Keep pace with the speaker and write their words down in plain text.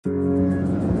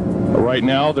Right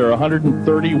now, there are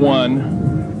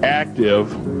 131 active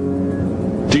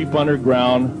deep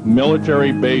underground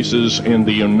military bases in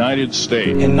the United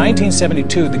States. In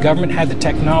 1972, the government had the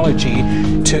technology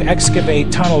to excavate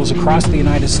tunnels across the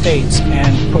United States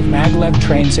and put maglev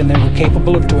trains in that were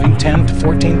capable of doing 10 to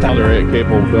 14,000. Now they're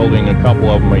capable of building a couple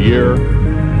of them a year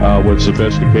with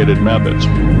sophisticated methods.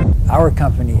 Our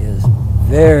company is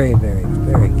very, very,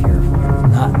 very careful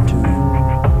not to have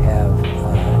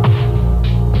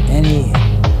any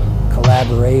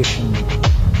collaboration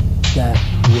that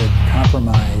would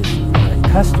compromise our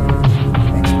customers'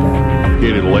 expect.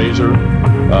 Gated laser,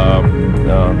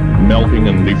 melting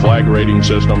and deflagrating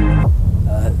system.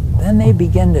 Then they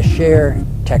begin to share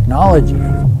technology,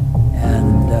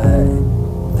 and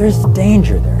there's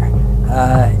danger there.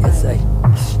 It's an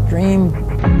extreme.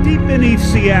 Deep beneath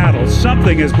Seattle,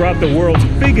 something has brought the world's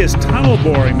biggest tunnel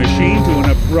boring machine to an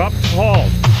abrupt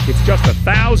halt. It's just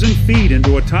 1,000 feet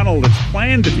into a tunnel that's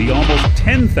planned to be almost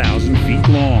 10,000 feet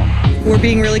long. We're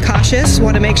being really cautious,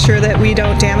 want to make sure that we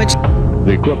don't damage.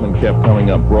 The equipment kept coming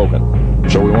up broken,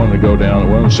 so we wanted to go down,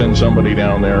 we wanted to send somebody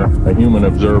down there, a human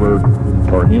observer,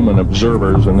 or human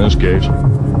observers in this case,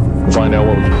 to find out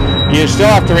what was. You still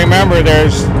have to remember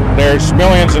there's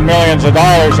millions and millions of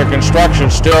dollars of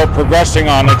construction still progressing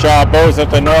on the job, both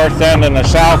at the north end and the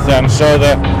south end, so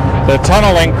the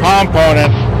tunneling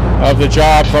component of the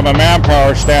job from a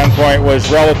manpower standpoint was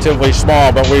relatively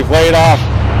small, but we've laid off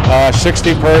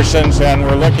 60 persons and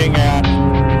we're looking at...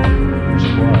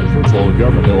 Surprise. First of all, the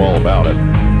government knew all about it.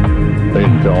 They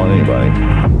didn't tell anybody.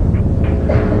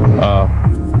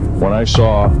 When I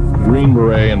saw Green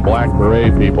Beret and Black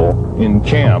Beret people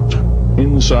encamped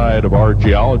inside of our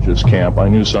geologist camp, I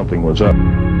knew something was up. We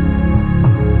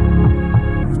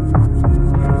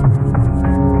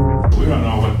don't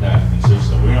know what that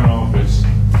consists of. We don't know if it's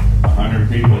 100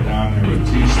 people down there with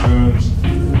teaspoons, a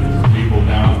few people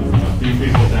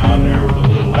down there with a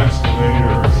little excavator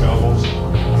or shovels,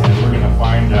 and we're going to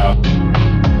find out.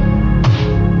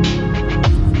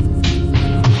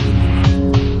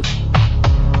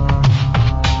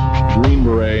 Green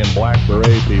Beret and Black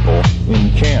Beret people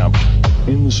encamped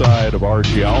inside of our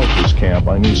geologist camp.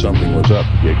 I knew something was up.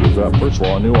 The gig was up. First of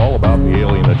all, I knew all about the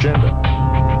alien agenda.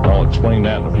 I'll explain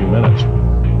that in a few minutes.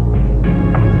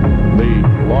 The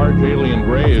large alien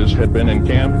grays had been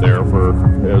encamped there for,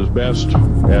 as best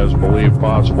as believed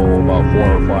possible, about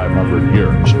 400 or 500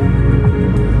 years.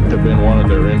 It had been one of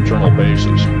their internal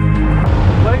bases.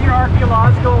 What are your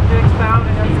archaeological digs found,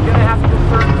 and are you going to have to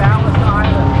discern Ballast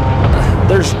Island?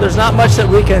 There's not much that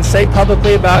we can say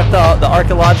publicly about the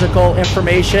archaeological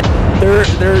information.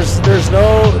 There's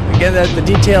no, again, the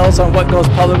details on what goes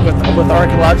public with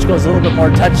archaeological is a little bit more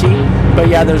touchy, but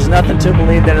yeah, there's nothing to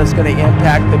believe that it's going to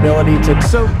impact the ability to.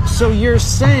 So you're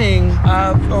saying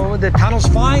the tunnel's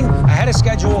fine, ahead of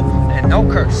schedule, and no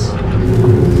curse?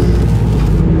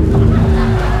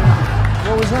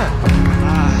 What was that?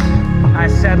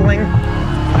 Settling,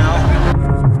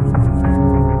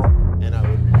 you know.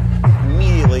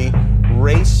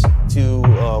 Race to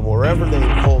wherever they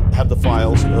have the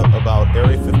files about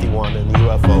Area 51 and the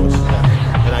UFOs,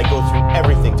 and I go through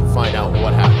everything to find out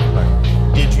what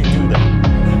happened. Did you do that?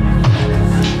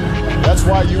 That's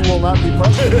why you will not be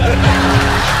president.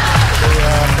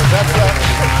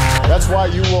 That's why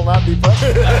you will not be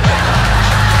president.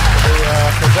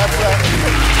 That's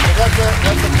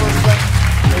the first thing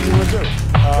that you would do.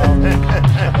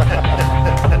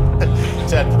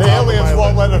 The aliens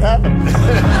won't let it happen.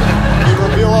 You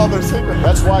reveal all their secrets.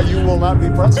 That's why you will not be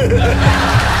president.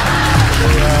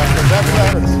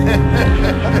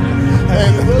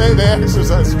 They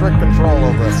exercise strict control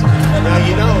over us. Now,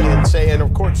 you know, and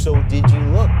of course, so did you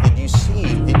look? Did you see?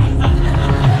 Did you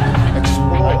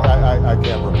explore? I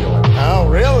can't reveal it. Oh,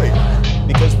 really?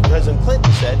 Because President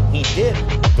Clinton said he did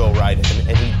go right in,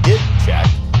 and he did check,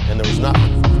 and there was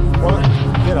nothing. Well,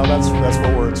 you know, that's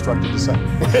what we're instructed to say.